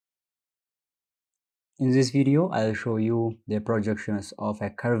In this video, I'll show you the projections of a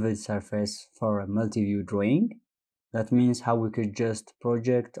curved surface for a multi-view drawing. That means how we could just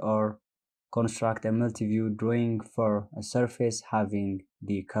project or construct a multi-view drawing for a surface having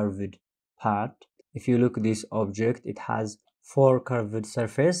the curved part. If you look at this object, it has four curved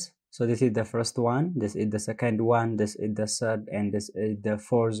surfaces. So this is the first one, this is the second one, this is the third, and this is the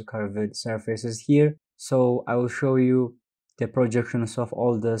fourth curved surfaces here. So I will show you the projections of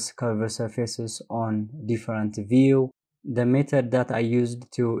all these curved surfaces on different view. The method that I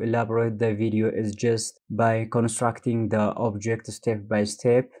used to elaborate the video is just by constructing the object step by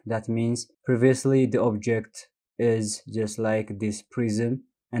step. That means previously the object is just like this prism,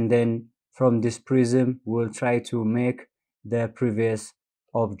 and then from this prism we'll try to make the previous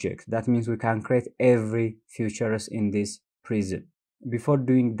object. That means we can create every features in this prism. Before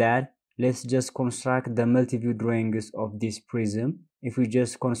doing that, let's just construct the multi-view drawings of this prism. If we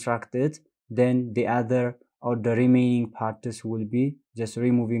just construct it, then the other or the remaining parts will be just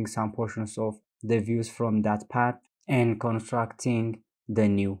removing some portions of the views from that part and constructing the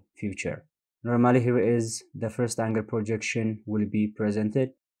new feature. Normally here is the first angle projection will be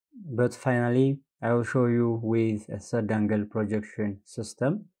presented, but finally I will show you with a third angle projection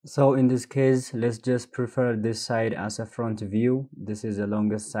system. So in this case, let's just prefer this side as a front view. This is the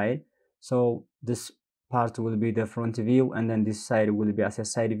longest side. So this part will be the front view, and then this side will be as a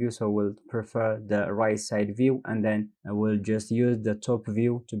side view. So we'll prefer the right side view, and then I will just use the top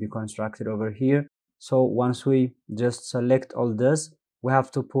view to be constructed over here. So once we just select all this, we have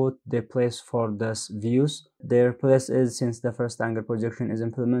to put the place for these views. Their place is, since the first angle projection is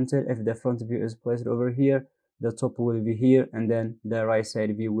implemented, if the front view is placed over here, the top will be here, and then the right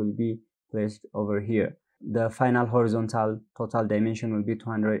side view will be placed over here. The final horizontal total dimension will be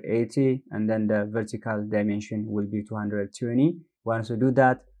 280, and then the vertical dimension will be 220. Once we do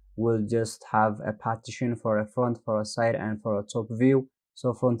that, we'll just have a partition for a front, for a side, and for a top view.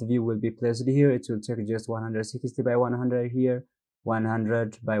 So front view will be placed here. It will take just 160 by 100 here.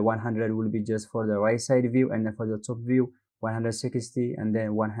 100 by 100 will be just for the right side view, and then for the top view 160, and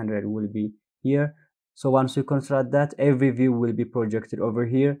then 100 will be here. So once we construct that, every view will be projected over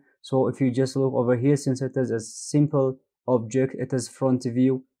here. So if you just look over here, since it is a simple object, it is front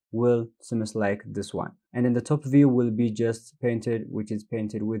view will seems like this one, and then the top view will be just painted, which is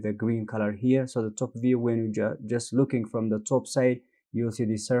painted with a green color here. So the top view, when you just looking from the top side, you'll see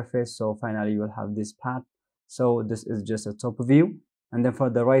the surface. So finally you will have this part. So this is just a top view, and then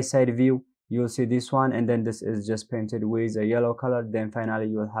for the right side view you'll see this one, and then this is just painted with a yellow color. Then finally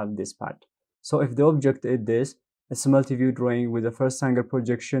you will have this part. So if the object is this, it's a multi-view drawing with the first angle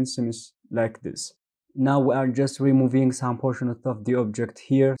projection seems like this. Now we are just removing some portion of the object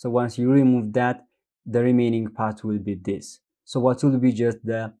here. So once you remove that, the remaining part will be this. So what will be just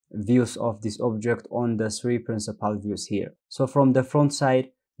the views of this object on the three principal views here. So from the front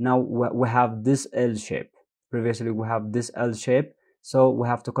side, now we have this L shape. Previously we have this L shape, so we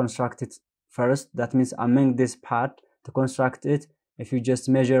have to construct it first. That means among this part to construct it, if you just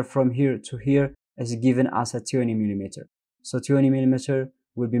measure from here to here, is given as a 20 millimeter. So 20 millimeter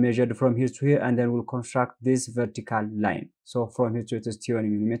will be measured from here to here, and then we'll construct this vertical line. So from here to it is 20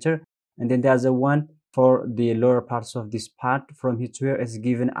 millimeter, and then the other one for the lower parts of this part from here to here is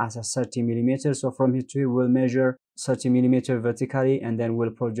given as a 30 millimeter. So from here to here we'll measure 30 millimeter vertically, and then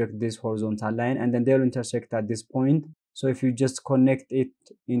we'll project this horizontal line, and then they'll intersect at this point. So if you just connect it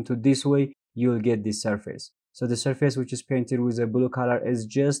into this way, you'll get this surface. So the surface which is painted with a blue color is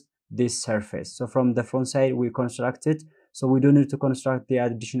just this surface. So from the front side we construct it, so we don't need to construct the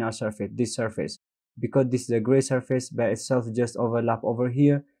additional surface, this surface, because this is a gray surface by itself, just overlap over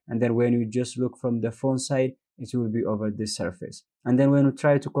here, and then when you just look from the front side, it will be over this surface. And then when we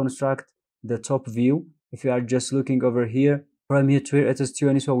try to construct the top view, if you are just looking over here, from here to here it is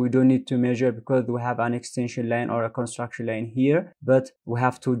 20, so we don't need to measure because we have an extension line or a construction line here, but we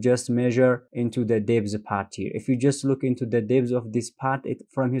have to just measure into the depth part here. If you just look into the depth of this part,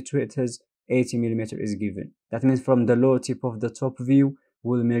 from here to here it is 80 millimeter is given. That means from the lower tip of the top view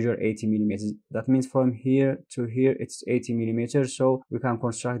we'll measure 80 millimeters. That means from here to here it's 80 millimeters. So we can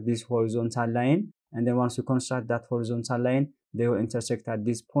construct this horizontal line, and then once we construct that horizontal line, they will intersect at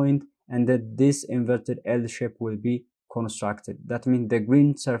this point, and then this inverted L shape will be constructed. That means the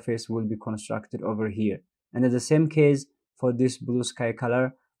green surface will be constructed over here. And in the same case for this blue sky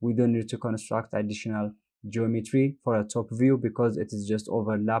color, we don't need to construct additional geometry for a top view because it is just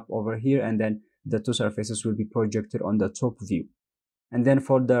overlap over here, and then the two surfaces will be projected on the top view. And then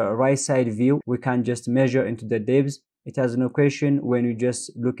for the right side view, we can just measure into the depths it has an equation. When you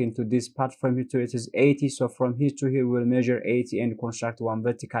just look into this part, from here to it is 80, so from here to here we'll measure 80 and construct one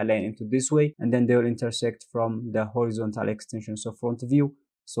vertical line into this way, and then they will intersect from the horizontal extensions of front view.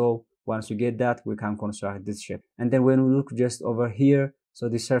 So once we get that, we can construct this shape. And then when we look just over here, so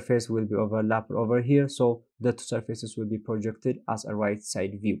the surface will be overlapped over here, so the two surfaces will be projected as a right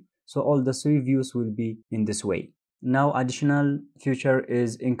side view. So all the three views will be in this way. Now additional feature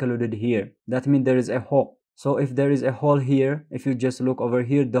is included here. That means there is a hole. So if there is a hole here, if you just look over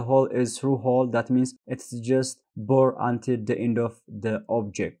here, the hole is through hole. That means it's just bore until the end of the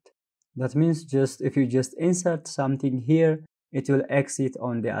object. That means just if you just insert something here, it will exit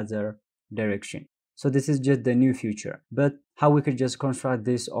on the other direction. So this is just the new feature. But how we could just construct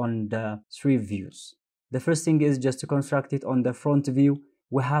this on the three views? The first thing is just to construct it on the front view.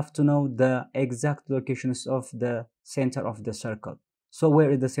 We have to know the exact locations of the center of the circle. So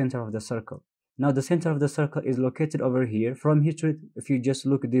where is the center of the circle? Now the center of the circle is located over here. From here to it, if you just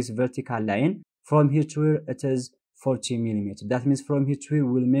look at this vertical line, from here to here it is 40 millimeter. That means from here to here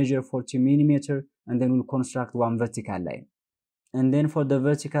we'll measure 40 millimeter and then we'll construct one vertical line. And then for the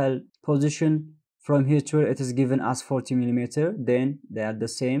vertical position, from here to here it is given as 40 millimeter. Then they are the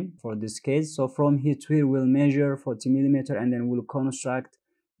same for this case. So from here to here we'll measure 40 millimeter and then we'll construct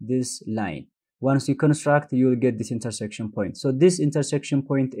this line. Once you construct, you will get this intersection point. So this intersection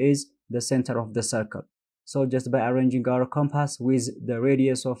point is the center of the circle. So just by arranging our compass with the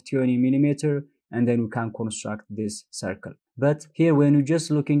radius of 20 millimeter, and then we can construct this circle. But here when you're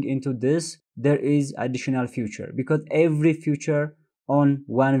just looking into this, there is additional feature, because every feature on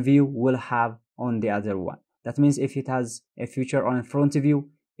one view will have on the other one. That means if it has a feature on front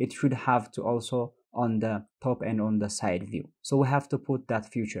view, it should have to also on the top and on the side view. So we have to put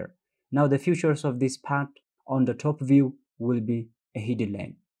that feature. Now the features of this part on the top view will be a hidden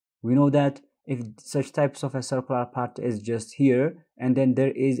line. We know that if such types of a circular part is just here, and then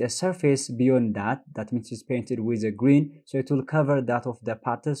there is a surface beyond that, that means it's painted with a green, so it will cover that of the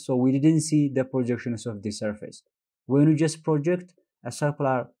parts, so we didn't see the projections of the surface. When you just project a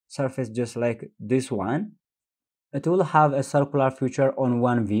circular surface just like this one, it will have a circular feature on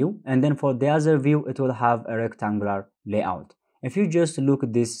one view, and then for the other view it will have a rectangular layout. If you just look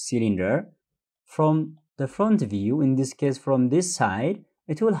at this cylinder from the front view, in this case from this side,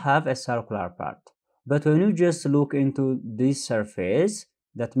 it will have a circular part. But when you just look into this surface,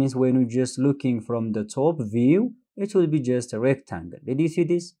 that means when you're just looking from the top view, it will be just a rectangle. Did you see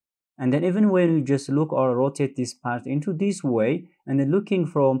this? And then even when you just look or rotate this part into this way, and then looking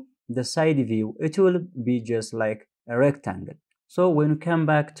from the side view, it will be just like a rectangle. So when we come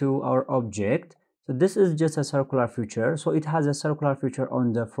back to our object, so this is just a circular feature. So it has a circular feature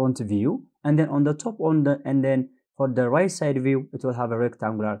on the front view, and then on the top and then for the right side view, it will have a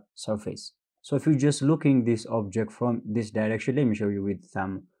rectangular surface. So if you're just looking this object from this direction, let me show you with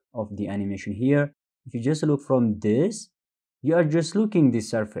some of the animation here. If you just look from this, you are just looking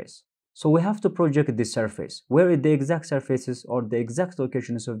this surface. So we have to project this surface. Where are the exact surfaces or the exact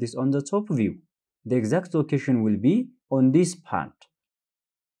locations of this on the top view? The exact location will be on this part.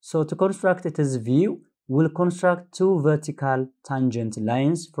 So to construct its view, we'll construct two vertical tangent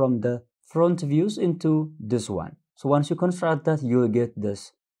lines from the front views into this one. So once you construct that, you'll get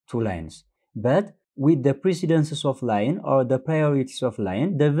this two lines. But with the precedences of line or the priorities of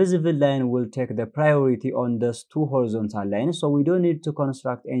line, the visible line will take the priority on those two horizontal lines. So we don't need to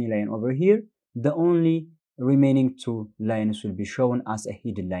construct any line over here. The only remaining two lines will be shown as a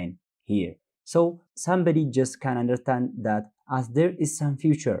hidden line here. So somebody just can understand that as there is some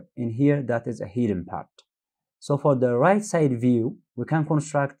feature in here that is a hidden part. So for the right side view, we can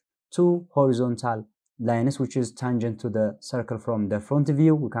construct two horizontal lines which is tangent to the circle from the front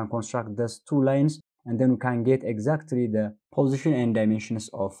view. We can construct these two lines, and then we can get exactly the position and dimensions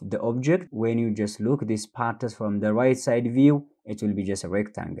of the object. When you just look this part from the right side view, it will be just a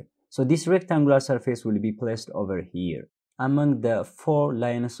rectangle. So this rectangular surface will be placed over here. Among the four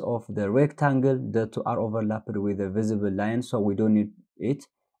lines of the rectangle, the two are overlapped with a visible line, so we don't need it.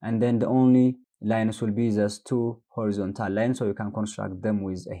 And then the only lines will be just two horizontal lines, so you can construct them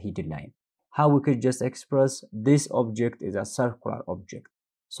with a hidden line. How we could just express this object is a circular object.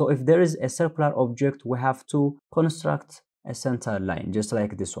 So if there is a circular object, we have to construct a center line just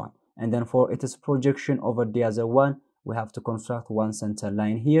like this one. And then for its projection over the other one, we have to construct one center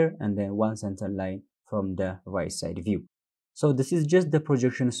line here and then one center line from the right side view. So this is just the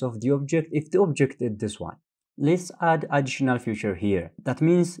projections of the object if the object is this one. Let's add additional feature here. That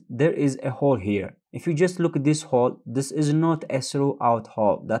means there is a hole here. If you just look at this hole, this is not a throughout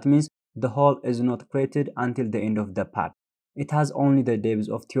hole. That means the hole is not created until the end of the part. it has only the depth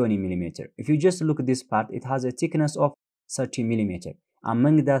of 20 millimeter. If you just look at this part, it has a thickness of 30 millimeter.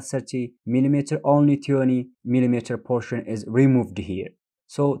 Among that 30 millimeter, only 20 millimeter portion is removed here.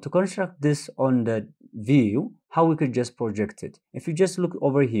 So to construct this on the view, how we could just project it? If you just look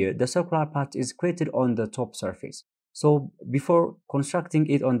over here, the circular part is created on the top surface. So before constructing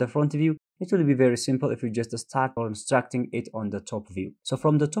it on the front view, it will be very simple if you just start constructing it on the top view. So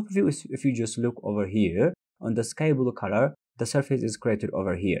from the top view, if you just look over here on the sky blue color, the surface is created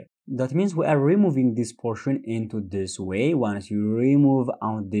over here. That means we are removing this portion into this way. Once you remove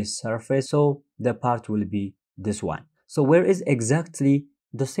out this surface, so the part will be this one. So where is exactly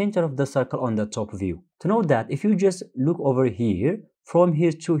the center of the circle on the top view? To know that, if you just look over here, from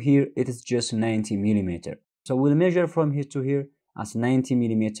here to here, it is just 90 millimeter. So we'll measure from here to here as 90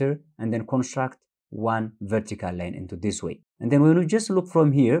 millimeter and then construct one vertical line into this way. And then when we just look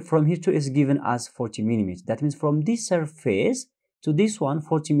from here to is given as 40 millimeter. That means from this surface to this one,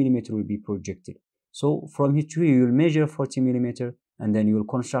 40 millimeter will be projected. So from here to here, you will measure 40 millimeter and then you will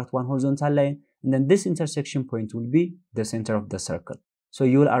construct one horizontal line. And then this intersection point will be the center of the circle. So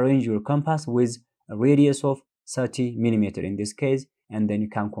you will arrange your compass with a radius of 30 millimeter in this case, and then you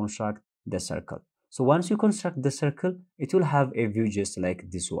can construct the circle. So once you construct the circle, it will have a view just like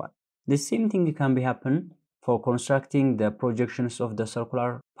this one. The same thing can be happen for constructing the projections of the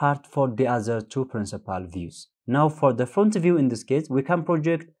circular part for the other two principal views. Now for the front view in this case, we can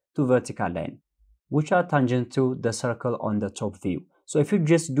project two vertical lines, which are tangent to the circle on the top view. So if you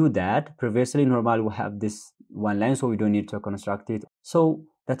just do that, previously normally we have this one line, so we don't need to construct it. So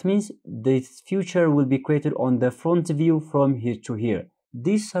that means this feature will be created on the front view from here to here.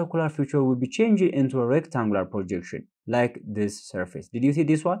 This circular feature will be changed into a rectangular projection like this surface. Did you see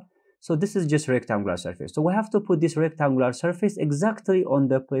this one? So this is just rectangular surface. So we have to put this rectangular surface exactly on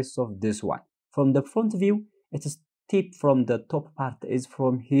the place of this one. From the front view, it is tip from the top part is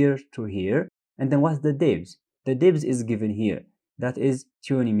from here to here. And then what's the depth? The depth is given here. That is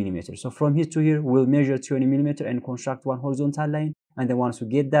 20 millimeter. So from here to here, we'll measure 20 millimeter and construct one horizontal line. And then once we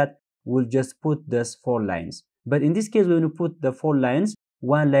get that, we'll just put these 4 lines. But in this case, when we put the 4 lines,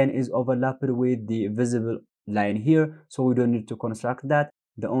 one line is overlapped with the visible line here. So we don't need to construct that.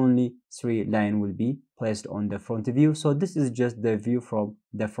 The only 3 lines will be placed on the front view. So this is just the view from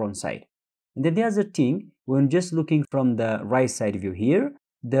the front side. And then the other thing, when just looking from the right side view here,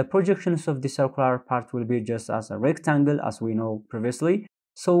 the projections of the circular part will be just as a rectangle as we know previously.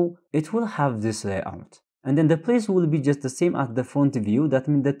 So it will have this layout. And then the place will be just the same as the front view. That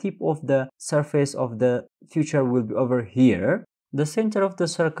means the tip of the surface of the feature will be over here. The center of the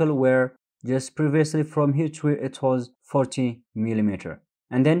circle where just previously from here to here it was 40 millimeter.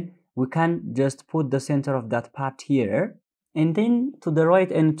 And then we can just put the center of that part here. And then to the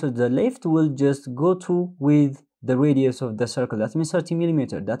right and to the left, we'll just go to with the radius of the circle. That means 30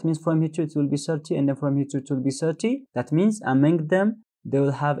 millimeter. That means from here to it will be 30, and then from here to it will be 30. That means among them, they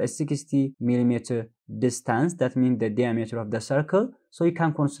will have a 60 millimeter distance. That means the diameter of the circle. So you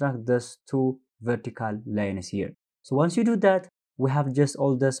can construct these 2 vertical lines here. So once you do that, we have just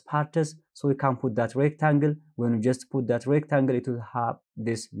all these parts. So we can put that rectangle. When we just put that rectangle, it will have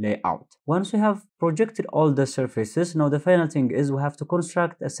this layout. Once we have projected all the surfaces, now the final thing is we have to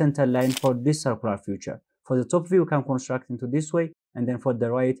construct a center line for this circular feature. For the top view, we can construct into this way, and then for the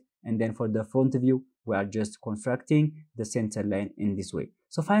right, and then for the front view, we are just constructing the center line in this way.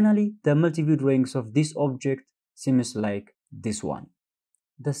 So finally, the multi-view drawings of this object seems like this one.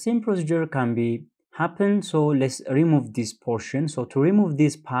 The same procedure can be happen. So let's remove this portion. So to remove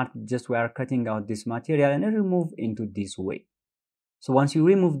this part, just we are cutting out this material and remove into this way. So once you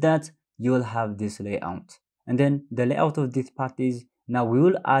remove that, you will have this layout. And then the layout of this part is, now we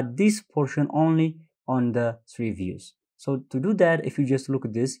will add this portion only on the 3 views. So to do that, if you just look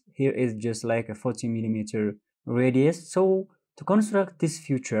at this, here is just like a 40 millimeter radius. So to construct this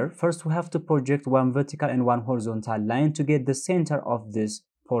feature, first we have to project one vertical and one horizontal line to get the center of this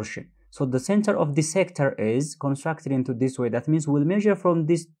portion. So the center of the sector is constructed into this way. That means we'll measure from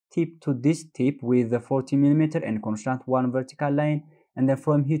this tip to this tip with the 40 millimeter and construct one vertical line. And then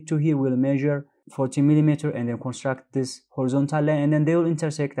from here to here, we'll measure 40 millimeter and then construct this horizontal line, and then they will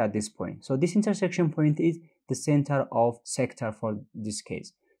intersect at this point. So this intersection point is the center of sector for this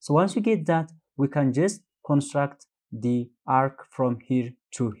case. So once we get that, we can just construct the arc from here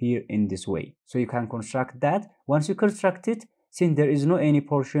to here in this way. So you can construct that. Once you construct it, since there is no any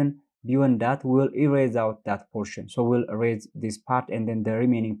portion beyond that, we'll erase out that portion. So we'll erase this part, and then the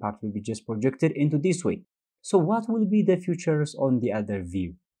remaining part will be just projected into this way. So what will be the features on the other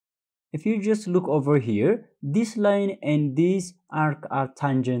view? If you just look over here, this line and this arc are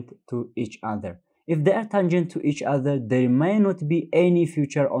tangent to each other. If they are tangent to each other, there may not be any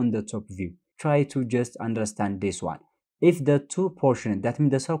feature on the top view. Try to just understand this one. If the two portions, that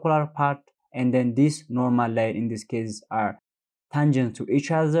means the circular part and then this normal line in this case, are tangent to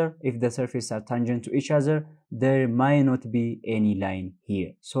each other, if the surfaces are tangent to each other, there might not be any line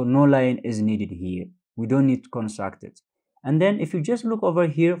here. So no line is needed here. We don't need to construct it. And then if you just look over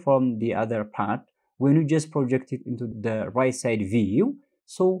here from the other part, when you just project it into the right side view,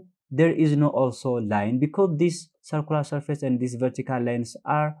 so there is no also line because this circular surface and these vertical lines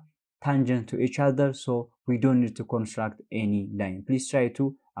are tangent to each other, so we don't need to construct any line. Please try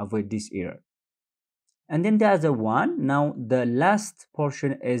to avoid this error. And then the other one, now the last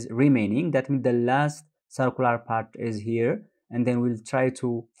portion is remaining, that means the last circular part is here, and then we'll try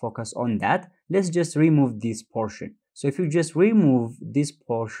to focus on that. Let's just remove this portion. So if you just remove this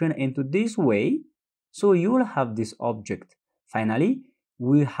portion into this way, so you will have this object. Finally,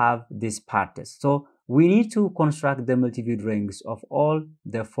 we have these parts. So we need to construct the multi-view drawings of all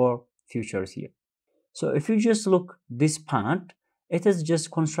the 4 features here. So if you just look this part, it is just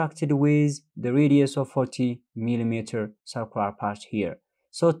constructed with the radius of 40 millimeter circular part here.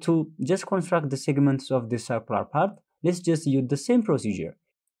 So to just construct the segments of this circular part, let's just use the same procedure.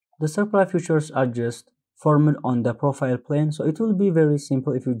 The circular features are just formed on the profile plane, so it will be very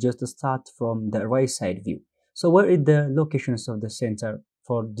simple if you just start from the right side view. So where is the locations of the center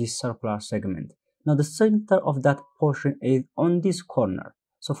for this circular segment? Now the center of that portion is on this corner.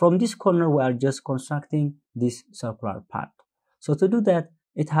 So from this corner we are just constructing this circular part. So to do that,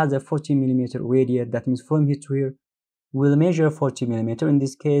 it has a 40 millimeter radius, that means from here to here we'll measure 40 millimeter. In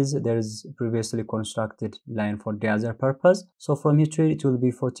this case, there is previously constructed line for the other purpose. So from here to here, it will be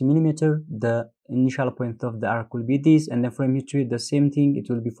 40 millimeter. The initial point of the arc will be this, and then from here to here, the same thing,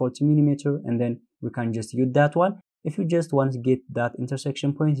 it will be 40 millimeter, and then we can just use that one. If you just want to get that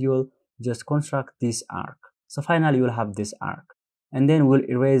intersection point, you will just construct this arc. So finally, you will have this arc. And then we'll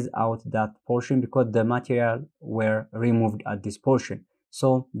erase out that portion because the material were removed at this portion.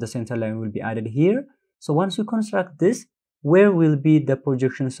 So the center line will be added here. So once you construct this, where will be the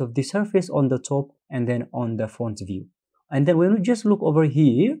projections of the surface on the top and then on the front view? And then when we just look over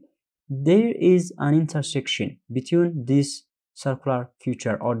here, there is an intersection between this circular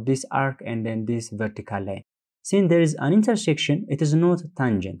feature or this arc and then this vertical line. Since there is an intersection, it is not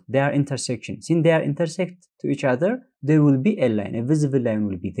tangent, they are intersection. Since they are intersect to each other, there will be a line, a visible line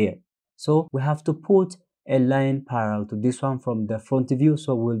will be there. So we have to put a line parallel to this one from the front view,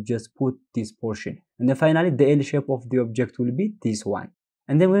 so we'll just put this portion. And then finally, the L shape of the object will be this one.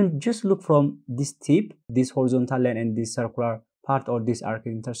 And then when we just look from this tip, this horizontal line and this circular part or this arc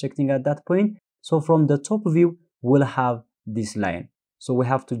intersecting at that point, so from the top view, we'll have this line. So we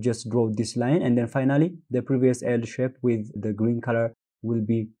have to just draw this line, and then finally, the previous L shape with the green color will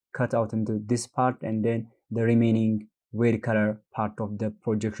be cut out into this part, and then the remaining red color part of the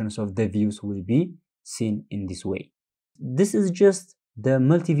projections of the views will be seen in this way. This is just the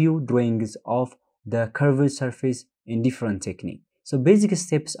multi-view drawings of the curved surface in different technique. So basic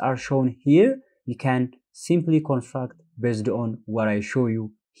steps are shown here. You can simply construct based on what I show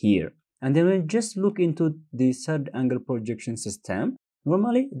you here. And then we'll just look into the third angle projection system.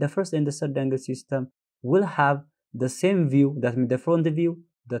 Normally, the first and the third angle system will have the same view, that means the front view,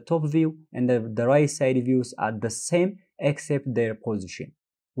 the top view, and the right side views are the same except their position.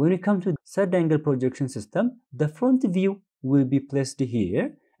 When we come to the third angle projection system, the front view will be placed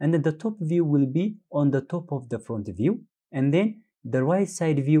here, and then the top view will be on the top of the front view, and then the right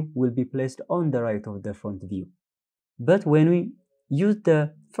side view will be placed on the right of the front view. But when we use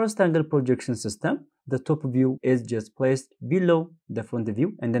the first angle projection system, the top view is just placed below the front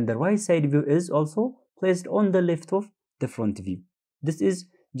view, and then the right side view is also placed on the left of the front view. This is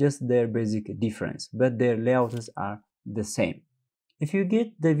just their basic difference, but their layouts are the same. If you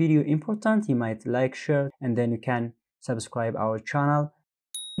get the video important, you might like, share, and then you can subscribe our channel.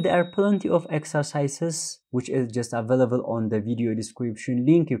 There are plenty of exercises which is just available on the video description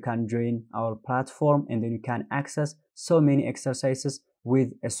link. You can join our platform and then you can access so many exercises with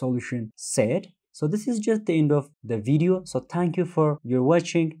a solution set. So this is just the end of the video. So thank you for your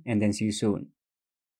watching, and then see you soon.